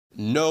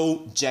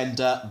No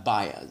gender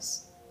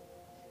bias.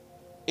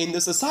 In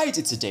the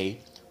society today,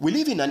 we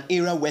live in an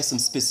era where some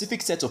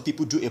specific set of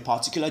people do a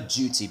particular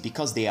duty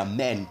because they are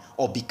men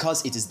or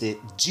because it is the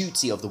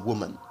duty of the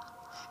woman.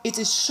 It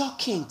is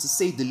shocking, to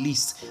say the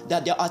least,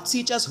 that there are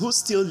teachers who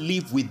still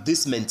live with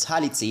this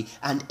mentality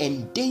and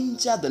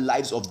endanger the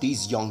lives of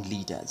these young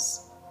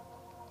leaders.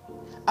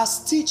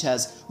 As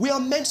teachers, we are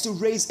meant to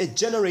raise a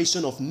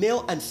generation of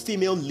male and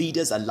female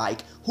leaders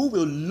alike who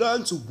will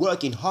learn to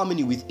work in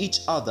harmony with each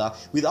other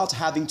without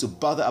having to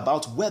bother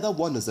about whether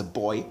one is a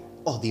boy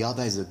or the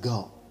other is a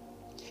girl.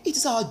 It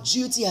is our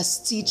duty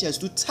as teachers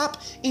to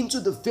tap into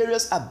the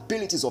various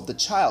abilities of the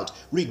child,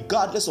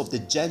 regardless of the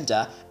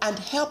gender, and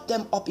help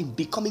them up in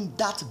becoming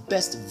that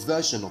best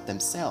version of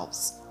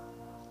themselves.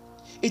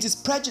 It is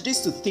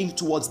prejudice to think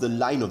towards the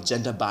line of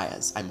gender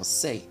bias, I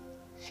must say.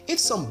 If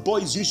some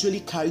boys usually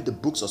carry the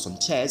books or some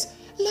chairs,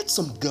 let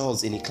some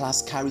girls in a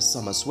class carry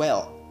some as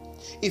well.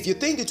 If you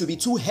think it will be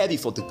too heavy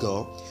for the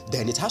girl,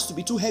 then it has to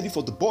be too heavy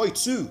for the boy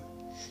too.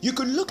 You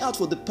could look out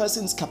for the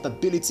person's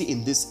capability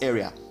in this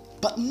area,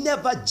 but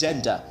never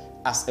gender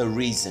as a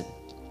reason.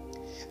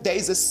 There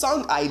is a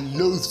song I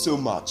loathe so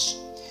much.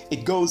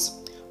 It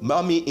goes,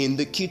 "Mommy in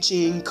the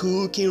kitchen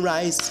cooking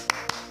rice,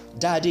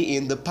 Daddy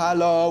in the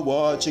parlor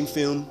watching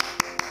film,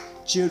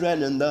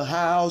 children in the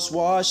house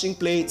washing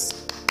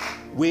plates,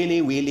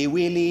 Willy, Willy,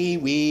 Willy,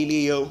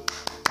 Willy, oh."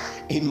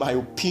 In my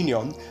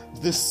opinion,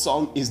 this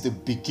song is the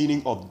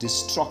beginning of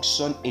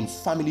destruction in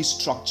family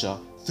structure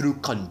through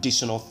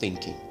conditional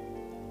thinking.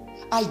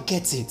 I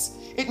get it.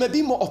 It may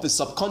be more of a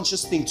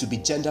subconscious thing to be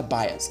gender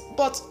biased,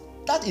 but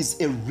that is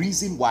a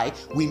reason why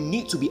we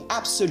need to be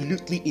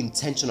absolutely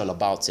intentional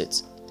about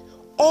it.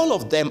 All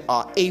of them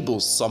are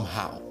able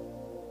somehow.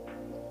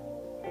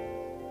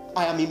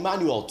 I am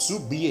Emmanuel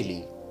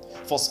Tubieli.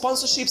 For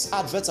sponsorships,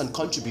 adverts, and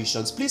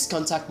contributions, please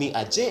contact me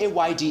at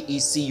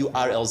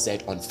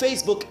JAYDECURLZ on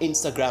Facebook,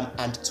 Instagram,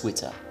 and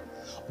Twitter.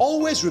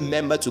 Always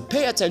remember to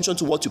pay attention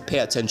to what you pay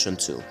attention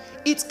to.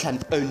 It can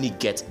only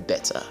get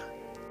better.